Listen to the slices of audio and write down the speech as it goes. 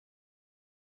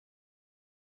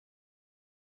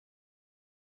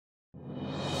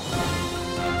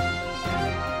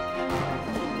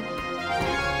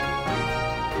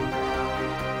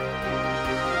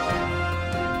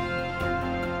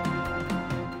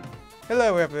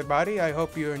Hello everybody, I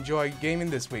hope you enjoyed gaming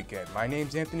this weekend. My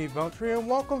name's Anthony Veltri and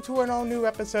welcome to an all-new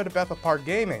episode of Bethel Park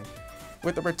Gaming.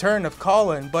 With the return of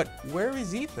Colin, but where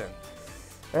is Ethan?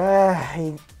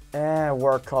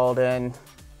 Work called in.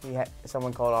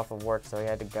 Someone called off of work, so he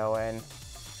had to go in.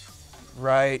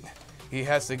 Right, he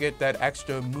has to get that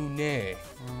extra money.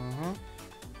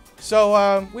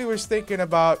 So we were thinking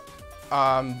about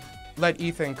let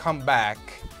Ethan come back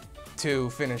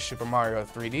to finish Super Mario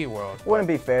 3D World. Wouldn't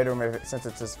be fair to him since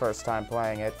it's his first time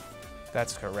playing it.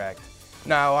 That's correct.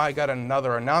 Now I got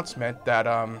another announcement that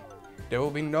there will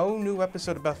be no new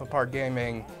episode of Bethel Park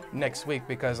Gaming next week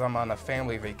because I'm on a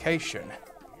family vacation.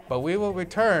 But we will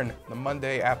return the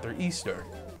Monday after Easter.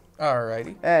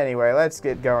 Alrighty. Anyway, let's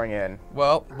get going in.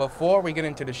 Well, before we get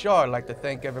into the show, I'd like to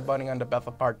thank everybody on the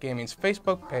Bethel Park Gaming's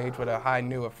Facebook page with a high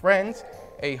new of friends,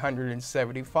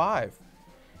 875.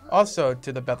 Also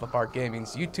to the Bethel Park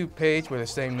Gaming's YouTube page with the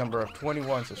same number of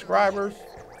 21 subscribers.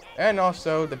 And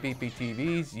also the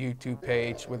BPTV's YouTube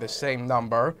page with the same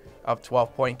number of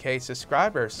 12.k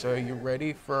subscribers. So you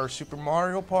ready for Super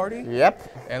Mario Party?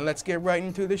 Yep. And let's get right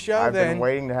into the show I've then. been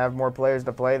waiting to have more players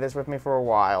to play this with me for a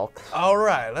while.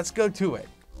 Alright, let's go to it.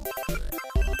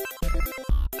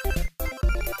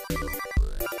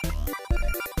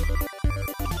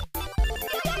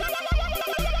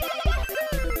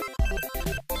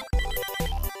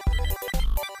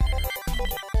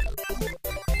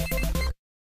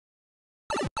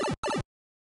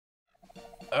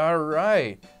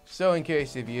 Alright, so in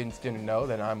case if you didn't know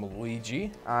that I'm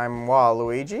Luigi. I'm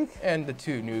Waluigi. And the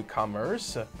two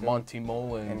newcomers, Monty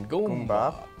Mole and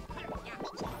Goomba.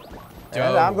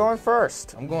 And I'm going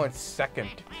first. I'm going second.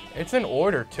 It's in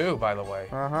order too, by the way.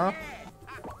 Uh-huh.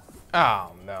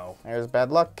 Oh, no. There's bad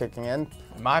luck kicking in.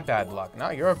 My bad luck,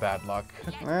 not your bad luck.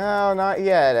 No, not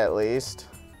yet, at least.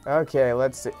 Okay,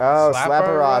 let's see. Oh,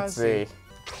 Slapperazzi.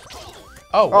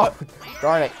 Oh, what? Oh,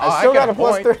 darn it. I still got a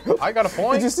plus 3. I got a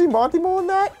point. Did you see Monty Mole in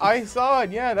that? I saw it,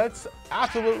 yeah, that's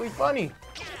absolutely funny.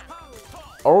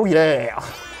 Oh, yeah.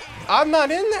 I'm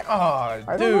not in there. Oh, I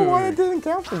dude. don't know why it didn't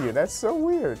count for you. That's so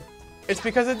weird. It's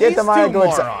because of these two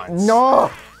morons.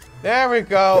 No. There we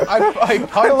go. I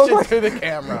punched it to the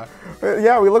camera.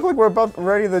 Yeah, we look like we're about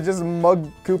ready to just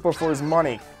mug Koopa for his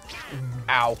money.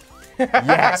 Ow.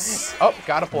 Yes. Oh,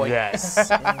 got a point. Yes.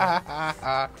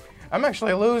 I'm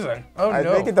actually losing. Oh, no. I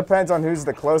think it depends on who's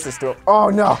the closest to him. Oh,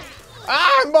 no.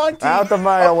 Ah, Monty. Out the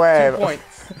microwave. 2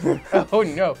 points. Oh,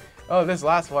 no. Oh, this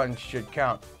last one should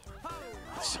count.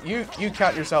 You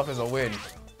count yourself as a win.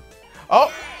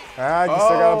 Oh. Ah, you still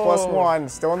got a plus 1.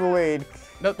 Still in the lead.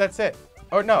 No, that's it.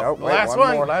 Oh, no. Nope, wait, last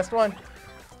one more. Last one.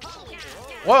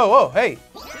 Whoa, whoa, hey.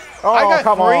 Oh, I got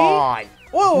come 3? on.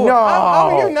 Whoa, no. How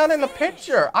are you not in the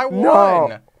picture? I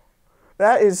won.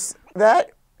 No.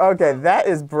 Okay, that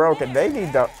is broken. They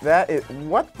need to,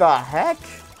 what the heck?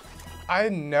 I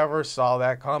never saw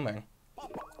that coming.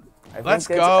 Let's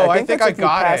go. I think I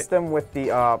got it. You passed them with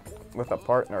a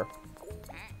partner.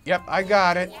 Yep, I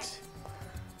got it.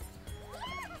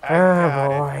 Oh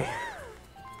boy.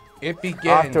 It begins.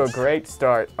 Off to a great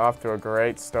start. Off to a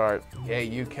great start. Yeah,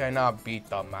 you cannot beat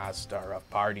the master of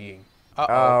partying.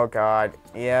 Oh god.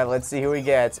 Yeah, let's see who he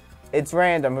gets. It's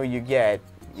random who you get.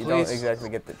 You don't exactly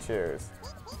get to choose.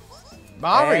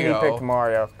 Mario. And he picked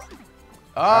Mario.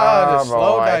 Ah, the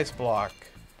slow dice block.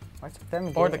 What's with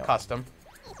them or the custom.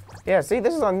 Yeah, see,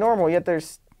 this is on normal, yet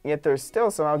there's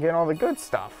still somehow getting all the good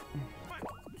stuff.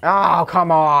 Oh, come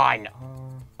on!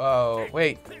 Oh,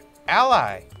 wait.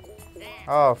 Ally.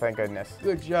 Oh, thank goodness.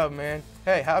 Good job, man.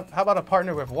 Hey, how about a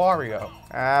partner with Wario?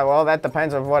 Well, that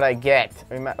depends on what I get.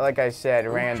 Like I said,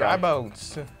 random. Dry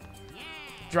Bones.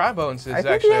 Dry Bones is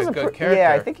actually a good character.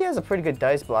 Yeah, I think he has a pretty good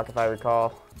dice block, if I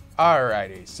recall.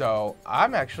 Alrighty, so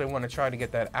I'm actually want to try to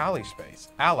get that ally space.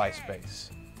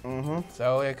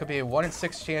 So it could be a 1 in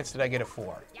 6 chance that I get a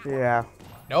 4. Yeah.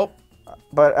 Nope.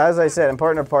 But as I said, in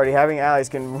Partner Party, having allies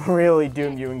can really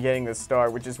doom you in getting the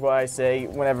start, which is why I say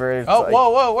whenever it's like,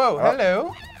 whoa,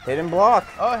 hello. Hidden block.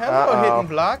 Oh, hello, hidden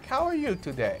block. How are you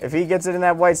today? If he gets it in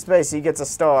that white space, he gets a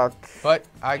star. But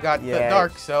I got the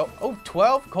dark, so... Oh,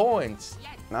 12 coins.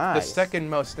 Nice. The second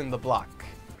most in the block.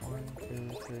 1, 2,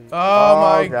 3. Oh,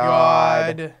 my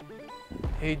God.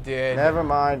 He did. Never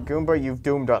mind. Goomba, you've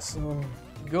doomed us.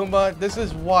 Goomba, this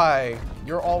is why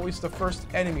you're always the first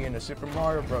enemy in the Super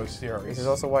Mario Bros. Series. This is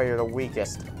also why you're the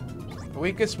weakest. The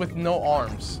weakest with no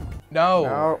arms. No.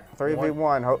 No,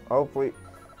 3v1. Hopefully.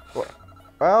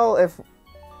 Well, if...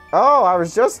 Oh, I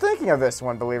was just thinking of this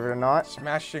one, believe it or not.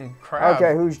 Smashing crab.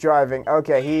 Okay, who's driving?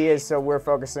 Okay, he is, so we're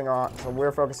focusing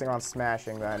on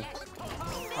smashing then.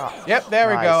 Oh, yep, there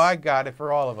we go. I got it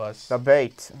for all of us. The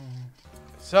bait.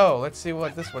 So, let's see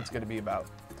what this one's going to be about.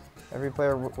 Every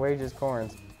player wages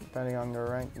coins. Depending on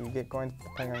your rank, you get coins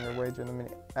depending on your wage in the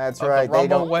minute. That's Oh, right. the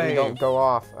Rumble They don't go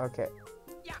off. Okay.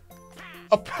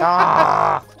 Oh,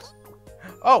 Ah!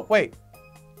 oh wait.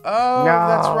 Oh, No.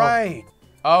 that's right.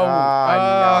 Oh,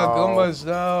 No. Goombas,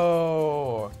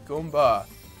 no. Goomba.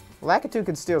 Lakitu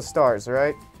can steal stars,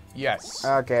 right? Yes.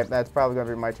 Okay, that's probably going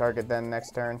to be my target then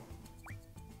next turn.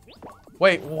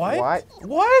 Wait, what? What?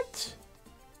 What?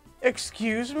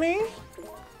 Excuse me?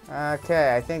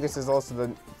 Okay, I think this is also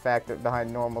the factor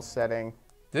behind normal setting.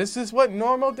 This is what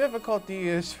normal difficulty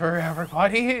is for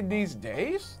everybody these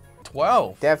days?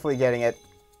 12. Definitely getting it.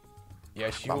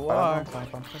 Yes, you are.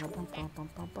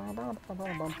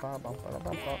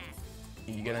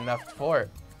 You get enough for it.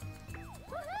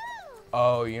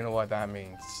 Oh, you know what that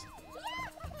means.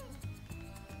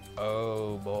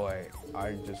 Oh boy,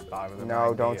 I just thought of an No,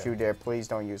 idea. don't you dare. Please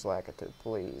don't use Lakitu,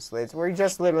 please. We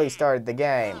just literally started the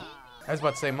game. I was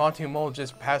about to say, Monty Mole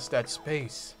just passed that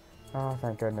space. Oh,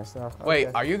 thank goodness. Oh, okay. Wait,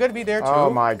 are you going to be there too? Oh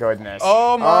my goodness.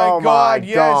 Oh my God,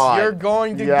 yes, God. you're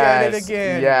going to Yes, get it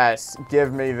again. Yes,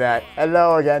 give me that.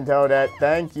 Hello again, Toadette.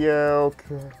 Thank you.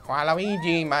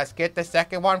 Waluigi must get the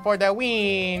second one for the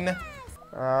win.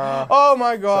 Uh, Oh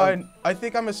my God, I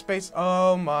think I'm a space.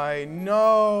 Oh my,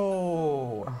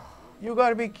 no. You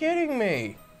gotta be kidding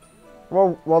me.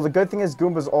 well, the good thing is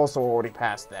Goomba's also already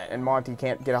passed that, and Monty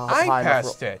can't get a high I enough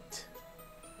passed it.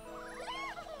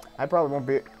 I probably won't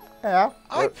be. Yeah.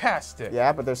 I passed it.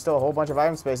 Yeah, but there's still a whole bunch of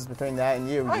item spaces between that and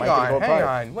you. Hang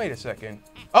on, wait a second.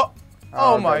 Oh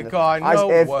my goodness. God, no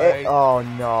way. Oh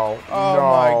no. Oh no,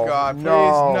 my God, please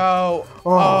no.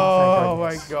 Oh,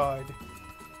 my thank God.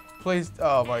 Please,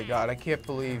 oh my God, I can't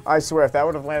believe. I swear, if that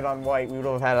would have landed on white, we would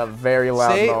have had a very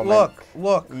loud See, moment.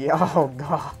 look. Yeah, oh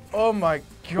God. Oh my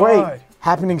God. Wait,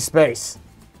 happening space.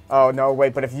 Oh no,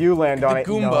 wait, but if you land on The it,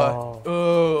 Goomba. no.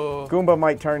 Oh. Goomba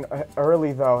might turn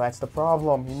early though. That's the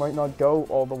problem. He might not go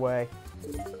all the way.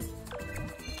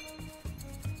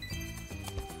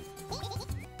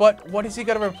 But what is he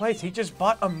gonna replace? He just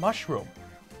bought a mushroom.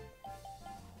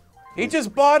 He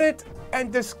just bought it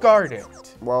and discarded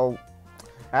it. Well,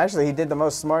 actually, he did the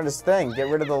most smartest thing. Get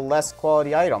rid of the less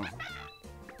quality item.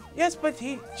 Yes, but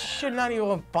he should not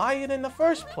even buy it in the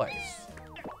first place.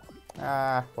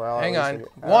 Well. Hang at on. least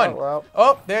One. Well,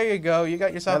 Oh, there you go. You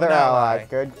got yourself another an ally. ally.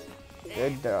 Good.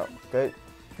 Good.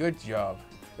 Good job.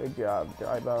 Good job,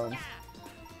 Dry Bones.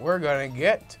 We're gonna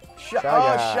get Shy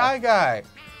Guy. Shy Guy.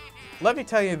 Let me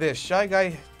tell you this. Shy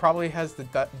Guy probably has the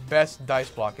best dice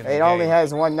block in the game. It only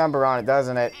has one number on it,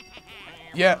 doesn't it?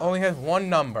 Yeah, it only has one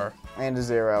number. And a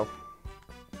 0.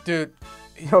 Dude,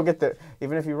 You'll get there.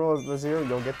 Even if you roll the 0,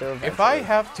 you'll get there eventually. if I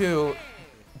have to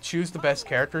choose the best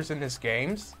characters in this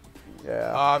games,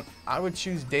 Yeah. I would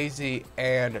choose Daisy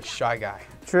and Shy Guy.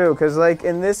 True, because like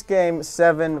in this game,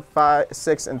 7, 5,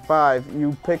 6, and 5,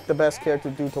 you pick the best character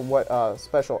due to what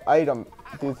special item,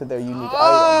 due to their unique item.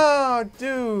 Oh,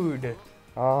 dude.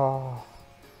 Oh.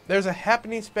 There's a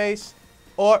happening space.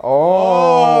 Or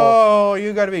Oh.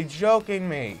 you gotta be joking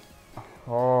me.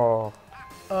 Oh.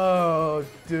 Oh,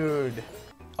 dude.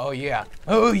 Oh yeah.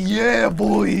 Oh yeah,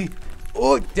 boy.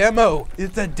 Oh, demo.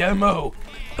 It's a demo.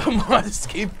 Come on, let's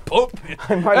keep pumping.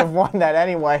 I might have won that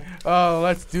anyway. Oh,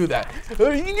 let's do that.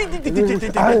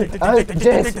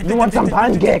 Jess, you want some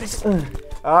pancakes?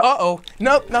 Uh-oh.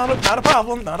 Nope, not a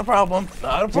problem. Not a problem.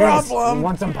 Not a problem. You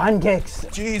want some pancakes?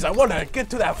 Jeez, I want to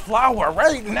get to that flower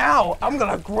right now. I'm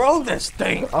going to grow this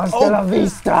thing. Hasta la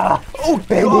vista, oh,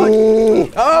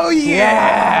 baby. God. Oh,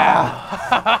 yeah.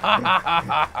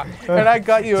 And I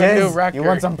got you a new record. You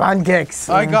want some pancakes?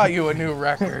 I got you a new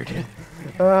record.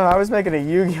 I was making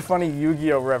a funny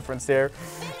Yu-Gi-Oh reference there.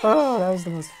 Oh, that was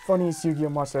the most funniest Yu-Gi-Oh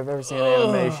monster I've ever seen in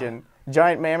animation.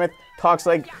 Giant mammoth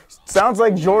sounds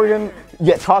like Jordan,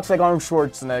 yet talks like Arnold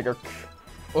Schwarzenegger.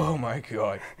 Oh my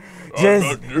God.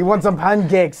 Jess, you want some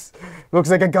pancakes? Looks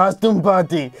like a costume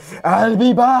party. I'll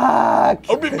be back.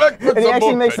 I'll be back with And he some actually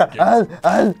more makes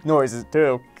the noises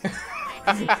too.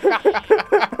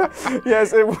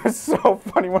 Yes, it was so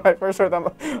funny when I first heard them.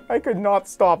 I could not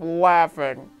stop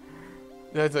laughing.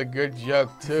 That's a good joke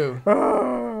too.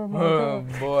 Oh, my Oh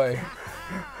God. boy.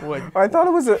 What?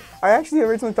 I actually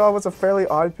originally thought it was a Fairly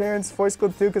Odd Parents voice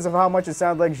clip too, because of how much it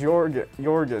sounded like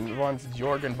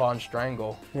Jorgen von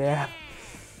Strangle. Yeah.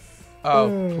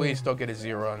 Oh, please don't get a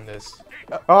 0 on this.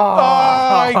 Oh,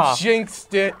 I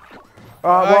jinxed it.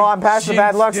 well, I'm past the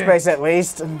bad luck jinxed it. space at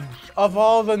least. Of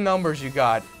all the numbers you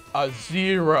got, a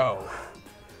 0.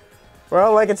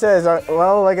 Well, like it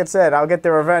said, I'll get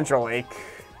there eventually.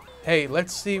 Hey,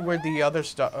 let's see where the other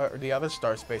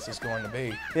star space is going to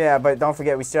be. Yeah, but don't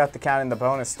forget, we still have to count in the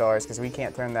bonus stars because we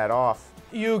can't turn that off.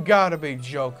 You gotta be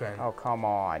joking. Oh, come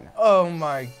on. Oh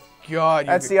my god.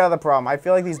 That's the other problem. I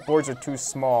feel like these boards are too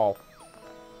small.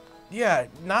 Yeah,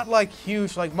 not like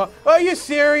huge like Are you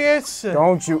serious?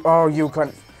 Don't you? Oh, you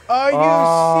couldn't. Are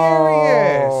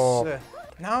you serious?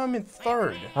 Now I'm in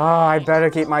third. Oh, I better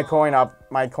keep my coin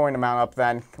amount up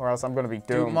then, or else I'm gonna be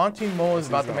doomed. Dude, Monty Mole is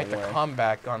about to make the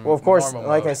comeback on Well, of course, normal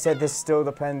like mode. I said, this still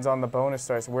depends on the bonus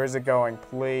stars. Where's it going?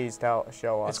 Please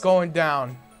show us. It's going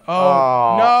down.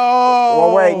 Oh, no!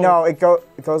 Well, wait, no, it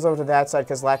goes over to that side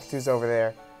because Lakitu's over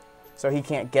there. So he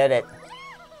can't get it.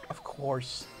 Of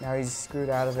course. Now he's screwed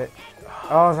out of it.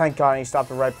 Oh, thank God, he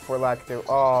stopped it right before Lakitu.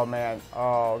 Oh, man.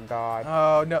 Oh, God.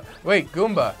 Oh, no. Wait,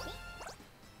 Goomba.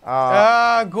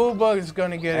 Goomba is going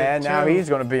to get it, And now too. he's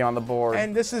going to be on the board.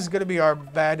 And this is going to be our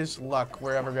baddest luck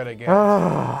we're ever going to get.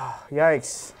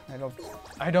 Yikes.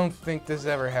 I don't think this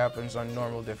ever happens on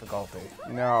normal difficulty.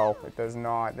 No, it does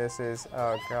not. This is,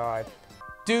 oh, God.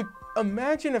 Dude,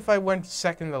 imagine if I went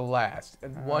second to last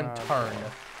in one turn.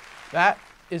 That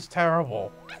is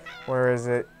terrible. Where is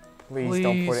it? Please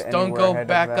don't put it anywhere don't go ahead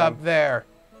back of them. up there.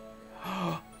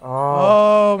 Oh.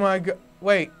 Oh my god.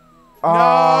 Wait. No,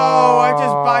 I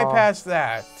just bypassed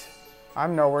that.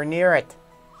 I'm nowhere near it.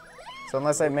 So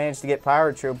unless I manage to get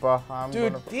Paratroopa, I'm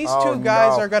Dude, gonna... these two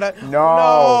guys are gonna...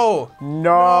 No.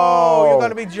 No, you're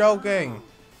gonna be joking.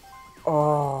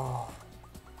 Oh.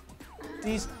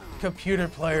 These computer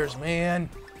players, man.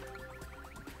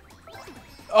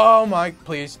 Oh my,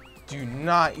 please do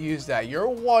not use that. You're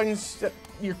one space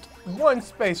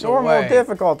away. Normal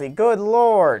difficulty, good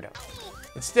lord.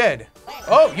 Instead,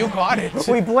 oh, you got it.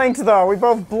 We blinked though, we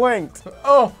both blinked.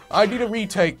 Oh, I need a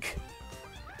retake.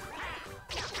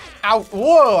 Ow,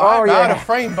 whoa, I'm out of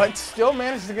frame, but still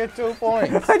managed to get 2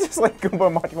 points. I just like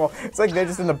Goomba much more. It's like they're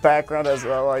just in the background as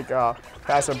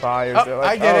passerby or something.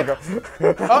 Like, I did it.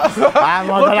 I'm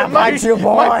gonna bite you,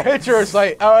 boy. My picture is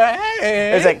like, oh,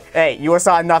 hey. It's like, hey, you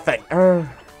saw nothing.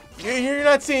 You're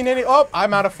not seeing any. Oh,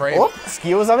 I'm out of frame. Oh,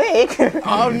 excuse me.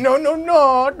 Oh, no.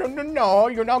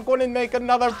 You're not going to make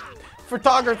another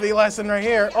photography lesson right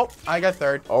here. Oh, I got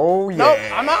third. Oh, yeah. No,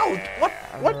 I'm out.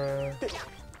 What?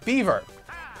 Beaver.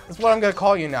 That's what I'm going to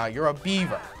call you now. You're a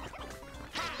beaver.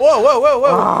 Whoa.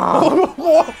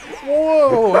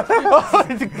 Whoa.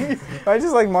 I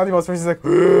just like Monty Mole's face. He's like,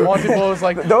 Monty Mole is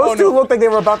like, those two looked like they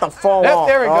were about to fall off.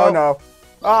 There we go. Oh, no.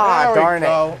 Ah, darn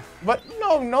it. But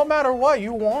no matter what,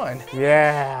 you won.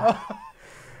 Yeah.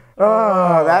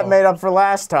 Oh, that made up for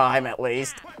last time, at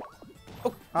least.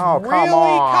 Oh, come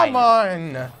on. Come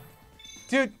on.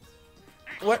 Dude,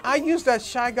 when I use that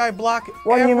Shy Guy block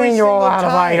What do you mean you're all out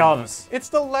of items? It's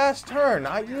the last turn.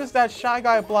 I use that Shy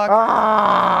Guy block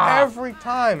every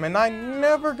time, and I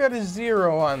never get a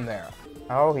 0 on there.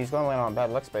 Oh, he's going to land on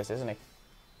bad luck space, isn't he?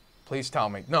 Please tell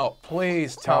me. No,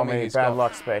 please tell me he's bad going.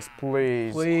 luck space,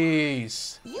 please.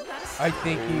 Please. I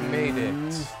think he made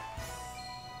it.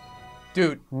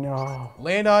 Dude. No.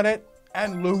 Land on it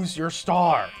and lose your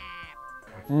star.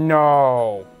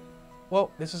 No.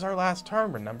 Well, this is our last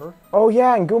turn, remember? Oh,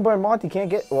 yeah, and Goomba and Monty can't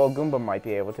get... Well, Goomba might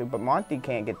be able to, but Monty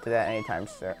can't get to that anytime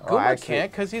soon. Goomba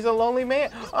can't, because he's a lonely man.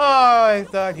 Oh, I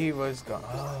thought he was gone.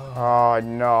 Oh,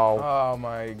 no. Oh,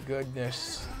 my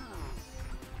goodness.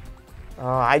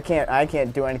 I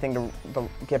can't do anything to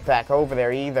get back over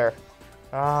there either.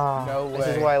 No way. This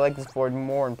is why I like this board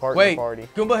more in Party. Wait,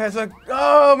 Goomba has a...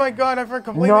 Oh, my God, I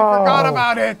completely forgot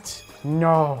about it.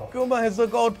 No. Goomba has a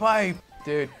gold pipe.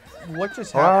 Dude, what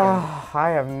just happened? I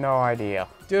have no idea.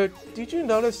 Dude, did you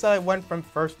notice that I went from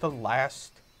first to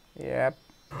last? Yep.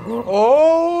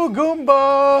 Oh,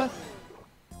 Goomba!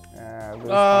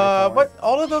 But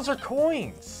all of those are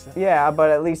coins. Yeah, but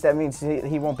at least that means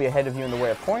he won't be ahead of you in the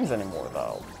way of coins anymore,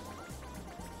 though.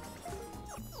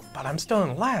 But I'm still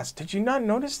in last. Did you not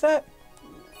notice that?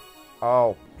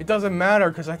 Oh. It doesn't matter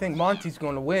because I think Monty's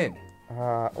going to win.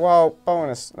 Well,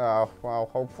 bonus. Well,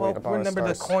 hopefully the bonus remember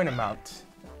stars. the coin amount.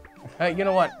 Hey, you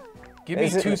know what? Give me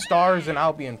 2 stars and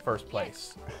I'll be in first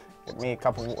place. Give me a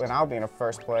couple and I'll be in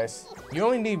first place. You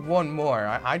only need 1 more.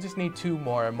 I just need 2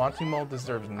 more, and Monty Mole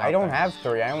deserves nothing. I don't have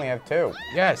 3. I only have 2.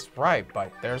 Yes, right,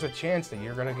 but there's a chance that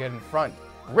you're gonna get in front.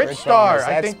 Rich Star, bonus.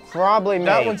 I think that's probably me,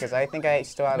 because I think I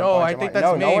still had a bunch I of think money.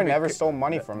 that's me. No one ever stole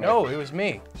money from me. No, it was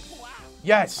me.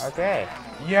 Yes. Okay.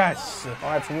 Yes.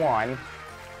 Well, that's 1.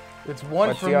 It's 1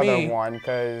 What's for the me. other one?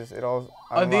 Because it'll.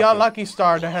 The unlucky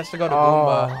star that has to go to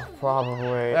Goomba.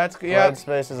 Probably. That's Red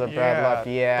space is a bad luck.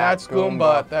 Yeah. That's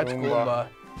Goomba. That's Goomba.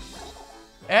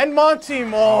 And Monty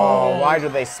Mole. Oh, why do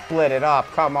they split it up?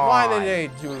 Come on. Why did they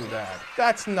do that?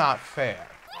 That's not fair.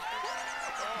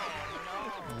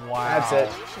 Wow. That's it.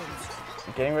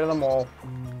 Getting rid of the mole.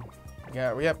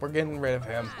 Yeah, yep, we're getting rid of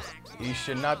him. He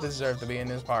should not deserve to be in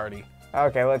this party.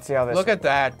 Okay, let's see how this... Look at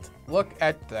that. Look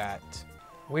at that.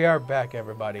 We are back,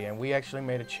 everybody, and we actually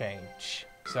made a change.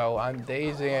 So I'm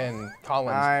Daisy and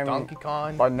Colin's Donkey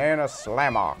Kong. Banana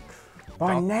Slammer.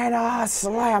 Banana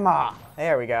Slammer.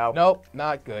 There we go. Nope,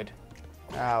 not good.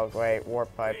 Oh, wait,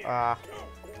 warp pipe.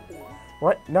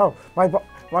 What? No, my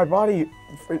body...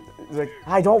 Like,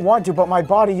 I don't want to, but my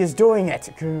body is doing it.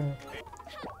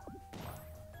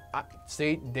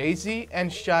 See, Daisy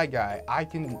and Shy Guy, I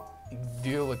can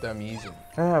deal with them easy.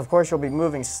 Of course, you'll be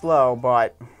moving slow,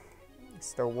 but it's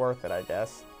still worth it, I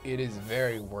guess. It is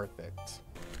very worth it.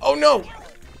 Oh no!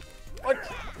 What?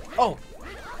 Oh.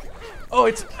 Oh,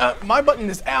 it's, my button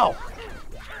is L.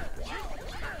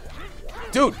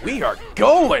 Dude, we are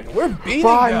going! We're beating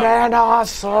them! Banana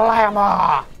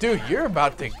Slammer! Dude, you're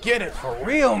about to get it for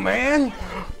real, man!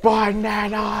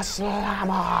 Banana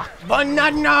Slammer!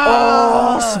 Banana!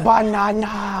 Oh,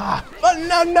 banana!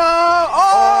 Banana!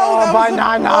 Oh,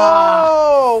 banana!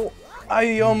 Oh!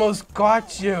 I almost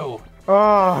got you.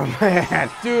 Oh, man.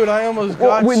 Dude, I almost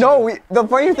got you. No, the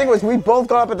funny thing was we both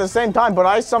got up at the same time, but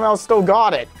I somehow still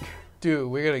got it. Dude,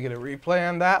 we gotta get a replay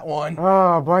on that one.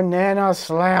 Oh, Banana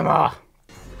Slammer.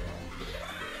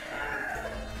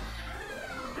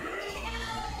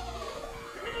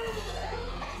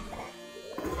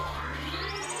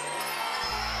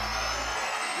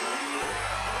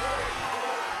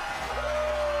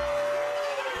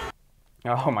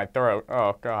 Oh, my throat.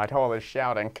 Oh, God. All this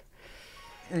shouting.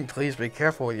 Please be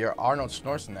careful with your Arnold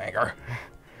Schwarzenegger.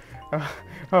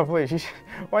 Oh, please.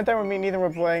 One time when me and Ethan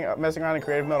were playing, messing around in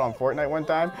creative mode on Fortnite one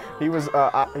time, he was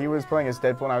playing as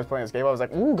Deadpool and I was playing as Gabe. I was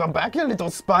like, ooh, come back here, little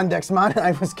spandex man. And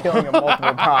I was killing him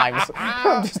multiple times.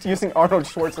 I'm just using Arnold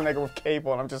Schwarzenegger with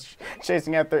cable and I'm just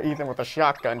chasing after Ethan with a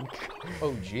shotgun.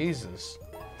 Oh, Jesus.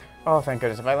 Oh, thank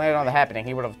goodness. If I landed on the happening,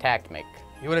 he would have attacked me.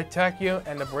 He would attack you,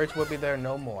 and the bridge would be there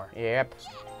no more. Yep.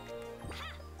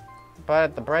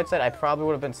 But the bright side, I probably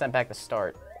would have been sent back to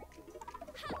start.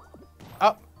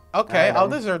 Oh, okay. I'll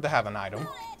deserve to have an item.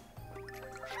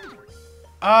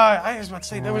 I was about to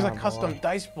say, there was a custom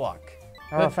dice block.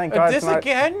 Oh, thank God this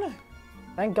again?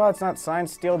 Thank God it's not sign,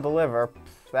 steal, deliver.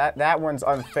 That one's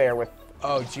unfair with...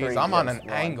 Oh, jeez, I'm on an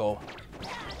angle.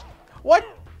 What?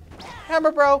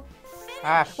 Hammer, bro.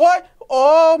 What?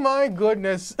 Oh my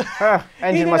goodness.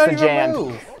 Engine must have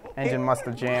jammed. Engine must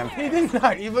have jammed. He did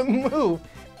not even move.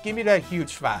 Give me that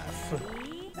huge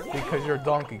 5. Because you're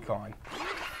Donkey Kong.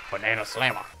 Banana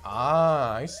Slammer.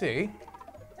 Ah, I see.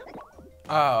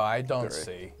 Oh, I don't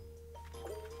see.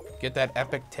 Get that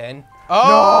epic 10.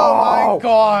 Oh no! My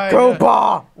God.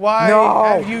 Koopa! Why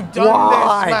have you done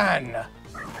this, man?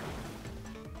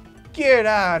 Get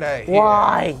out of here.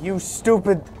 Why, you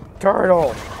stupid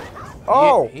turtle?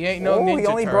 Oh! He ain't no Ninja he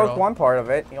only Turtle. broke one part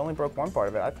of it. He only broke one part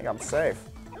of it. I think I'm safe.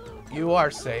 You are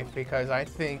safe because I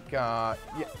think, yeah,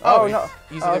 no.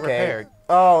 Easily repaired.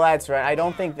 Oh, that's right. I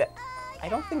don't think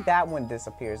that one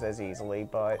disappears as easily,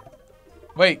 but...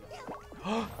 Wait.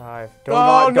 Do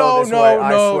not go this way,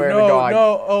 I swear to God.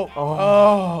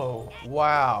 Oh,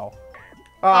 wow.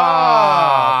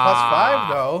 +5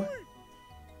 though.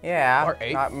 Yeah, or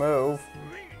 8. Not move.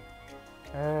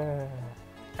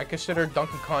 I consider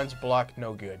Donkey Kong's block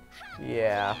no good.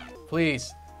 Yeah.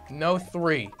 Please, no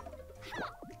 3.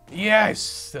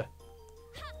 Yes!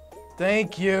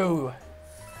 Thank you.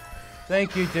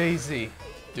 Thank you, Daisy.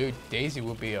 Dude, Daisy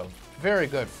will be a very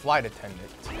good flight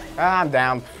attendant. I'm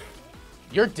down.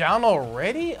 You're down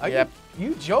already? Are Yep.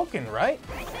 You joking, right?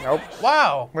 Nope.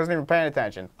 Wow. Wasn't even paying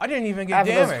attention. I didn't even get Half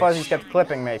damaged. of those fuzzies kept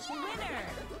clipping me.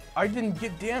 I didn't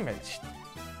get damaged.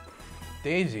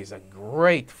 Daisy's a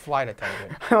great flight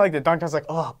attendant. I like the Donkey Kong's like,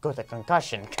 oh, good, a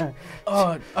concussion.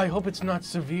 I hope it's not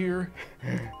severe.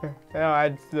 No,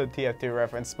 it's the TF2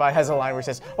 reference. Spy has a line where he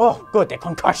says, oh, good, a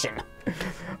concussion.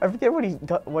 I forget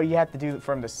what you have to do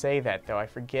for him to say that, though. I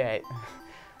forget.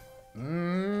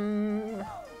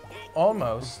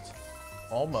 Almost.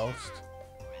 Almost.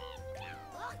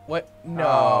 What? No.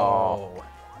 Oh.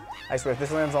 I swear, if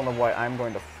this lands on the white, I'm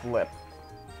going to flip.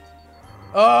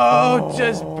 Oh,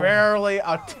 just barely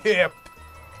a tip.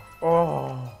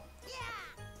 Oh.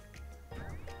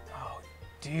 Oh,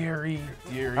 dearie.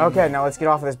 Okay, now let's get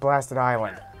off of this blasted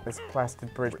island. This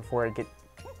blasted bridge before I get...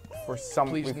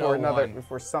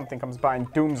 Before something comes by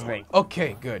and dooms me.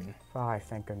 Okay, good. 5,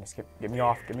 thank goodness. Get me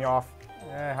off, get me off.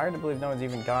 Hard to believe no one's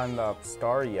even gotten the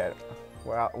star yet.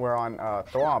 We're on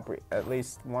Thwomp. At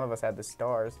least one of us had the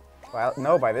stars. Well,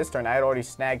 no, by this turn I had already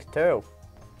snagged 2.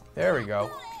 There we go.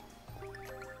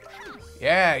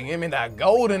 Yeah, give me that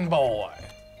golden boy.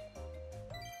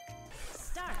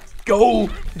 Start. Go!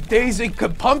 Daisy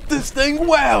could pump this thing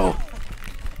well.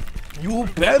 You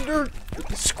better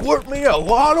squirt me a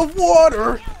lot of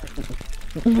water.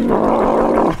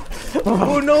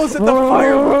 Who knows if the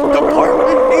fire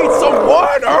department needs some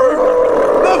water?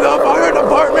 The fire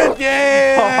department,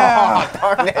 yeah!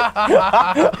 Oh, darn it.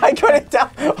 I couldn't tell.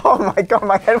 Oh my god,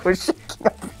 my head was shaking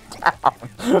up and down.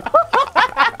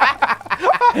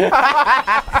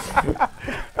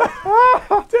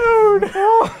 Dude.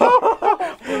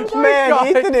 Man, God.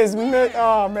 Ethan is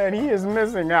oh man, he is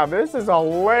missing out. This is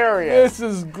hilarious.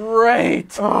 This is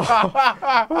great.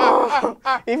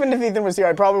 Even if Ethan was here,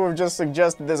 I probably would have just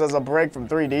suggested this as a break from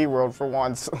 3D World for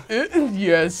once.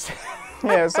 Yes.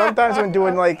 Yeah, sometimes when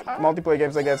doing like multiplayer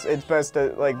games, I guess it's best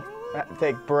to like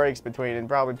take breaks between and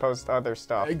probably post other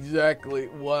stuff. Exactly.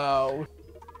 Wow.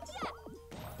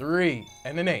 3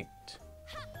 and an 8.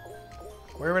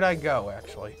 Where would I go,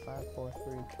 actually? 5, 4,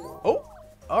 3, 2. Oh,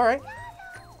 all right.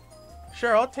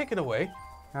 Sure, I'll take it away.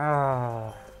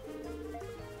 Ah.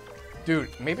 Dude,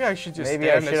 maybe I should just Maybe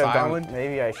stay I on this should have island. gone.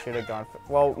 Maybe I should have gone.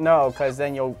 Well, no, because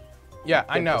then you'll. Yeah,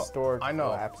 I get the know. store I know.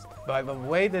 collapsed. By the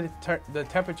way that the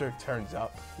temperature turns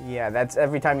up. Yeah, that's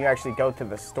every time you actually go to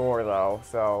the store, though.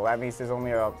 So that means there's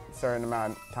only a certain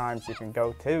amount of times you can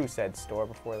go to said store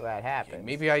before that happens.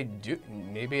 Maybe I do.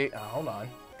 Maybe. Hold on.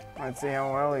 Let's see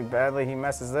how badly he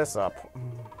messes this up.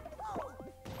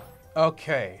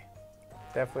 Okay.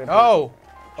 Definitely. Oh.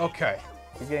 Okay.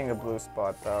 He's getting a blue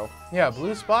spot, though. Yeah,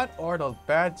 blue spot or the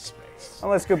bad space.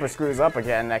 Unless Cooper screws up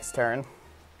again next turn.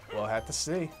 We'll have to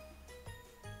see.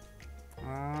 Do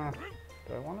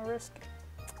I want to risk it?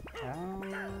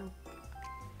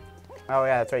 Oh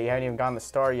yeah, that's right. You haven't even gone the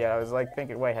star yet. I was like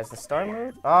thinking, wait, has the star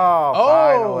moved? Oh,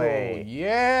 finally.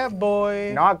 Yeah,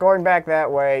 boy. Not going back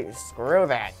that way. Screw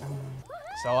that.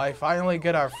 So I finally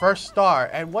get our first star.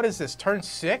 And what is this, turn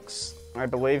 6? I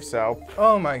believe so.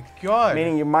 Oh my god.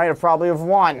 Meaning you might have probably have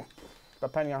won.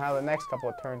 Depending on how the next couple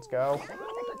of turns go.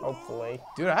 Hopefully.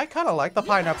 Dude, I kind of like the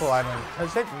Pineapple Island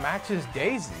because it matches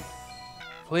Daisy.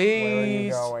 Please. Where are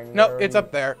you going? No, Where are it's you-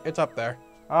 up there. It's up there.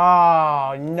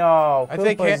 Oh, no. I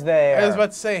think Cooper's there. I was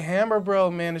about to say Hammer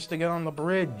Bro managed to get on the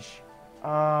bridge. Oh,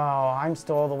 I'm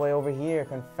still all the way over here.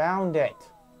 Confound it.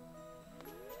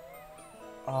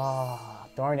 Oh,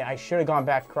 darn it. I should have gone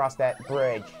back across that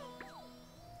bridge.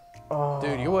 Oh.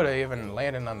 Dude, you would have even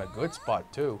landed on a good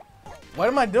spot too. What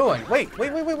am I doing? Wait, whoa.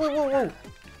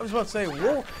 I was about to say,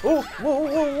 whoa.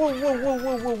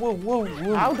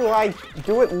 How do I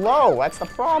do it low? That's the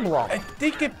problem.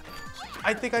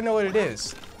 I think I know what it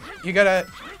is. You gotta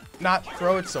not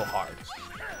throw it so hard.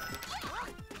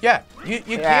 Yeah, you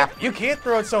can't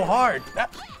throw it so hard.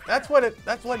 That's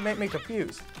what made me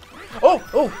confused. Oh.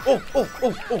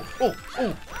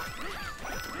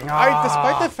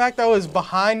 Despite the fact I was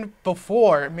behind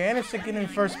before, managed to get in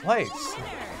first place.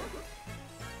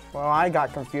 Well, I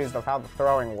got confused of how the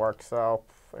throwing works, so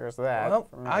there's that. Well,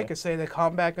 for me. I could say they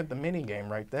come back at the mini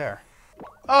game right there.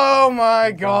 Oh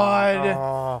my god!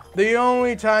 Oh. The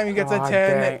only time he gets a God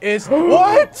 10 dang. is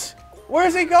what?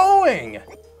 Where's he going?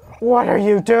 What are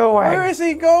you doing? Where is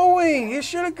he going? He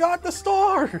should have got the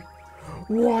star.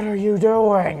 What are you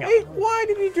doing? Hey, why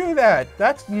did he do that?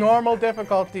 That's normal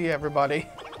difficulty, everybody.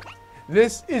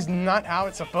 This is not how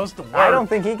it's supposed to work. I don't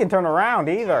think he can turn around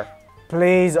either.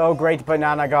 Please, oh great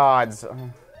banana gods.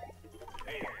 Thank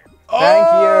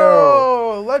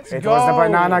you. Let's It go. was the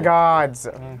banana gods.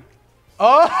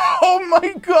 Oh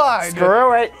my god.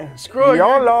 Screw it. Screw it.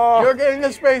 YOLO. You're getting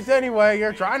the space anyway.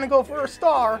 You're trying to go for a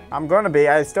star. I'm gonna be.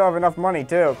 I still have enough money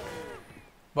too.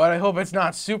 But I hope it's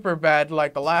not super bad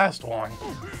like the last one.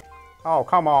 Oh,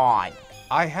 come on.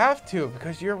 I have to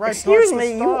because you're right Excuse towards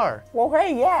me. the star. Well,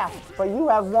 hey, yeah. But you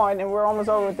have one and we're almost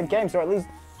over with the game, so at least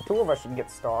 2 of us should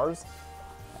get stars.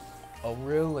 Oh,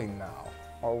 really now?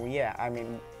 Oh, yeah. I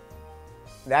mean,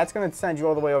 that's gonna send you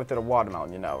all the way over to the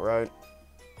watermelon, you know, right?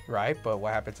 Right, but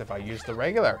what happens if I use the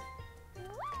regular?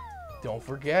 Don't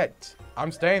forget,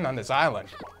 I'm staying on this island.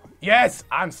 Yes,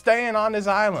 I'm staying on this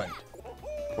island.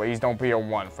 Please don't be a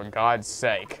 1, for God's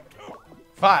sake.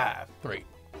 5, 3.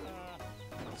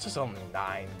 It's just only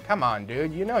 9. Come on,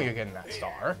 dude. You know you're getting that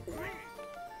star.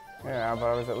 Yeah, but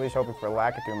I was at least hoping for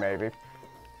Lakitu, maybe.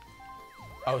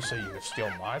 Oh, so you could steal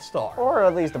my star. Or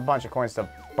at least a bunch of coins to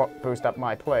boost up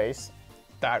my place.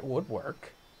 That would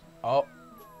work. Oh,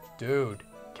 dude,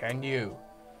 can you?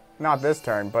 Not this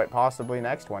turn, but possibly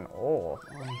next one. Oh.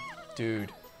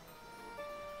 Dude.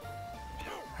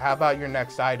 How about your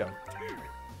next item?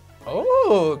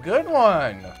 Oh, good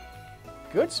one.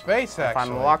 Good space, If actually.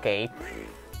 I'm lucky.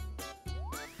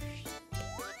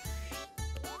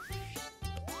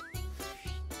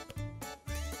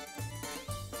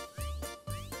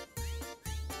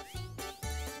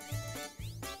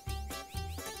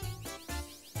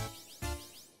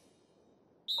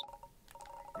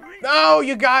 No,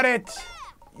 you got it.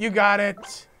 You got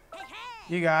it.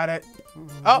 You got it.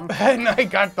 Oh, and I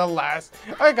got the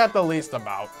least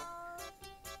amount.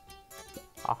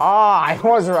 Aha, I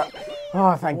was right.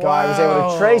 Oh, thank God I was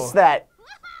able to trace that.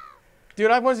 Dude,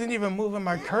 I wasn't even moving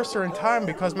my cursor in time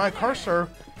because my cursor.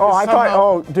 Oh, I thought.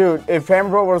 Oh, dude, if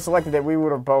Hammer would have selected it, we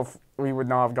would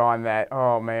not have gone that.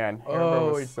 Oh man.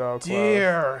 Oh was so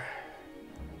dear.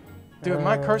 Close. Dude,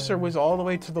 my cursor was all the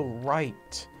way to the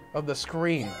right of the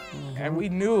screen, and we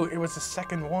knew it was the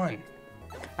second one.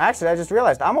 Actually, I just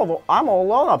realized I'm all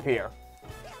alone up here.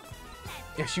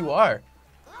 Yes, you are.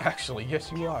 Actually,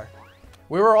 yes, you are.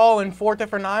 We were all in 4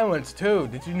 different islands too.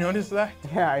 Did you notice that?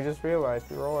 Yeah, I just realized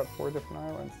we were all at 4 different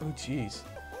islands. Oh, jeez.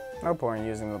 No point in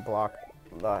using the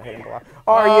hidden block.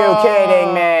 Are you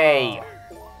kidding me?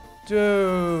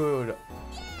 Dude.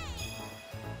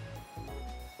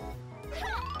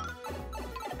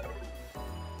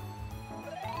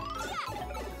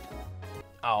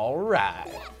 All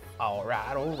right.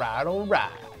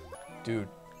 Dude,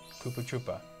 Koopa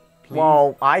Troopa, please.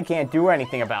 Well, I can't do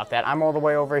anything about that. I'm all the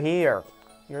way over here.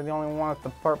 You're the only one with the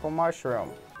purple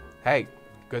mushroom. Hey,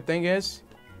 good thing is,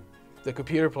 the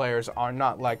computer players are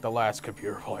not like the last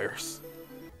computer players.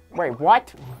 Wait,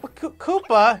 what?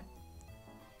 Koopa?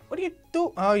 What do you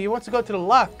do? Oh, he wants to go to the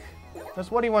luck. That's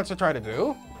what he wants to try to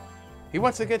do. He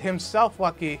wants to get himself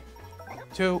lucky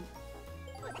to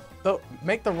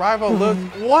make the rival look.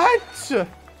 What?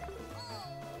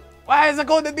 Why is it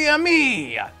going to be a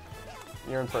me?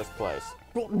 You're in first place.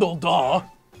 Duh.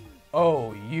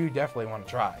 Oh, you definitely want to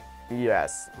try.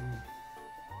 Yes.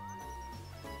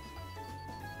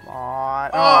 Come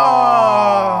on.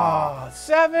 Oh,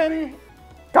 7.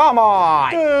 Come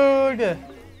on. Dude.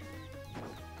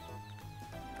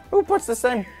 Who puts the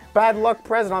same bad luck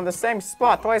present on the same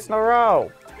spot twice in a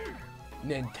row?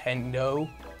 Nintendo.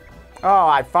 Oh,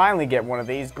 I finally get one of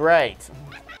these. Great.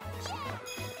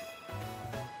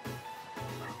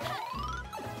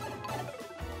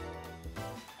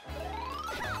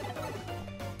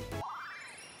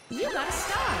 You got a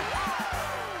star.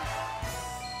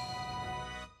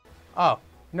 Oh,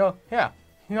 no, yeah,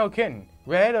 no kidding.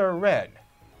 Red or red?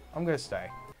 I'm gonna stay.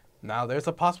 Now, there's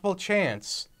a possible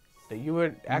chance that you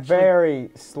would actually...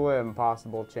 Very slim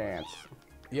possible chance.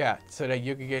 Yeah, so that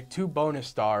you could get 2 bonus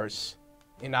stars,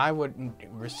 and I would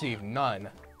receive none,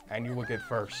 and you would get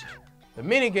first. The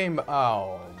minigame,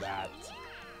 oh, that...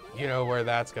 You know where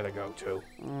that's gonna go to.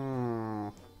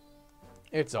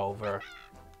 It's over.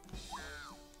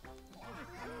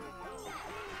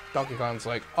 Donkey Kong's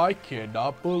like, I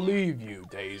cannot believe you,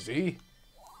 Daisy.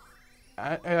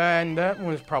 And that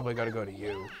one's probably gonna go to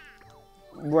you.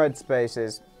 Red space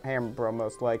is Hammer Bro,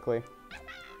 most likely.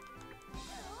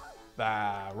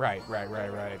 Right.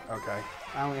 Okay.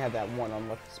 I only had that one on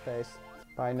left space.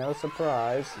 By no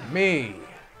surprise. Me.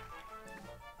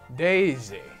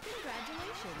 Daisy.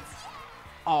 Congratulations.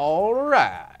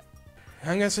 Alright.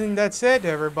 I'm guessing that's it,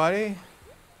 everybody.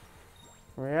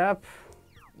 Yep.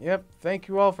 Thank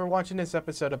you all for watching this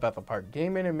episode of Bethel Park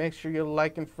Gaming, and make sure you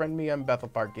like and friend me on Bethel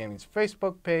Park Gaming's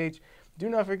Facebook page. Do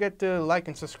not forget to like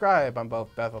and subscribe on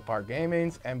both Bethel Park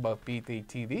Gaming's and both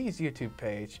BTTV's YouTube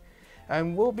page.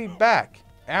 And we'll be back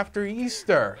after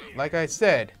Easter. Like I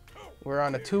said, we're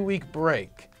on a 2-week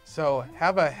break. So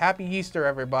have a happy Easter,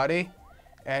 everybody.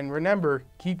 And remember,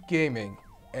 keep gaming.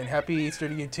 And happy Easter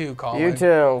to you too, Colin. You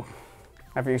too.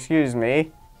 If you excuse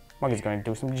me, Monkey's going to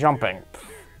do some jumping.